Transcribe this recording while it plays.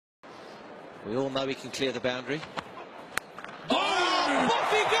We all know he can clear the boundary. Oh, off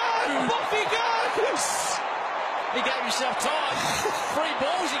he goes! Off he goes! He gave himself time. 3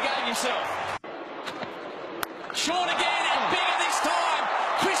 balls he gave himself. Short again and bigger this time.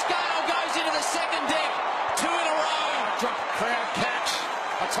 Chris Gayle goes into the second deck. 2 in a row. Drop crowd catch.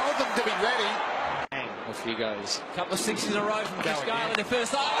 I told them to be ready. Off he goes. Couple of 6 in a row from Chris Gayle in the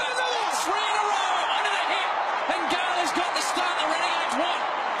first. Oh, 3 in a row under the hit. And Gayle has got the start the Renegades want.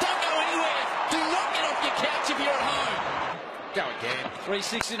 Don't go anywhere. Do not get off your couch if you're at home. Go again.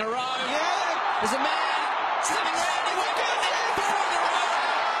 3-6 in a row. Yeah. There's a man sitting around. He went down there. 4 in a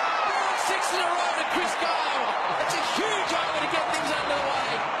row. 6 in a row to Chris Gayle. That's a huge over to get things underway.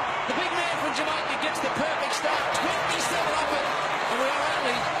 The big man from Jamaica gets the perfect start. 27 up it. And we are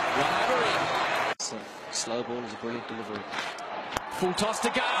only 1 over in. Slow ball is a brilliant delivery. Full toss to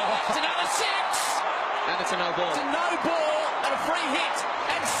Gayle. It's another 6. And it's a no ball. It's a no ball and a free hit.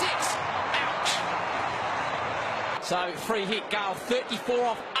 And 6. Ouch. So free hit, Gayle 34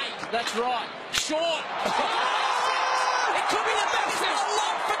 off 8. That's right. Short. It could be the best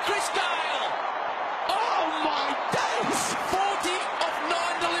unlock for Chris Gayle. Oh my days! 40 off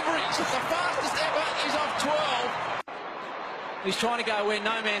 9 deliveries. The fastest ever is off 12. He's trying to go where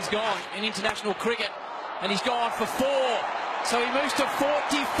no man's gone in international cricket. And he's gone for 4. So he moves to 44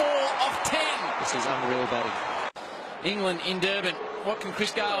 off 10. This is unreal batting. England in Durban. What can Chris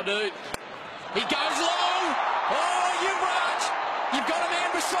Gayle do? He goes long. Oh, Yuvraj, you've got a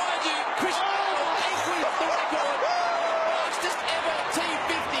man beside you. Chris Gayle equals the record. Fastest ever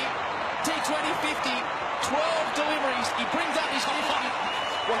T50, T20 50, 12 deliveries. He brings up his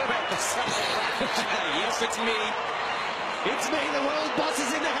 50. What about the second? Yes, it's me. It's me, the world boss is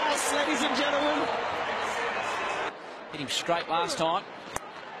in the house, ladies and gentlemen. Hit him straight last time.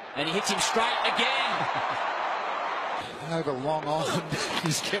 And he hits him straight again. Over long on.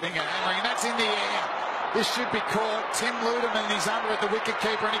 He's getting a hammering. That's in the air. This should be caught. Tim Ludeman, he's under at the wicket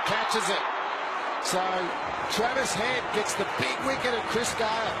keeper and he catches it. So Travis Head gets the big wicket of Chris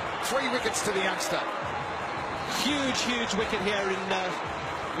Gayle. 3 wickets to the youngster. Huge wicket here in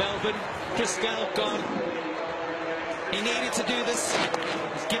Melbourne. Chris Gayle gone. He needed to do this.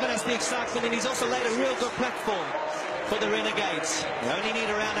 He's given us the excitement and he's also laid a real good platform for the Renegades. They only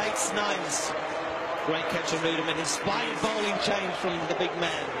need around 8s, 9s. Great catch of Ludeman. Inspired bowling change from the big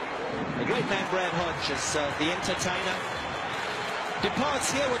man. The great man Brad Hodge as the entertainer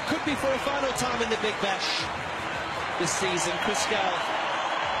departs here what could be for a final time in the Big Bash this season. Chris Gayle,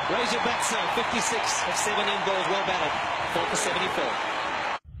 raise your bat, sir. 56 of 17 balls, well batted. 4 for 74.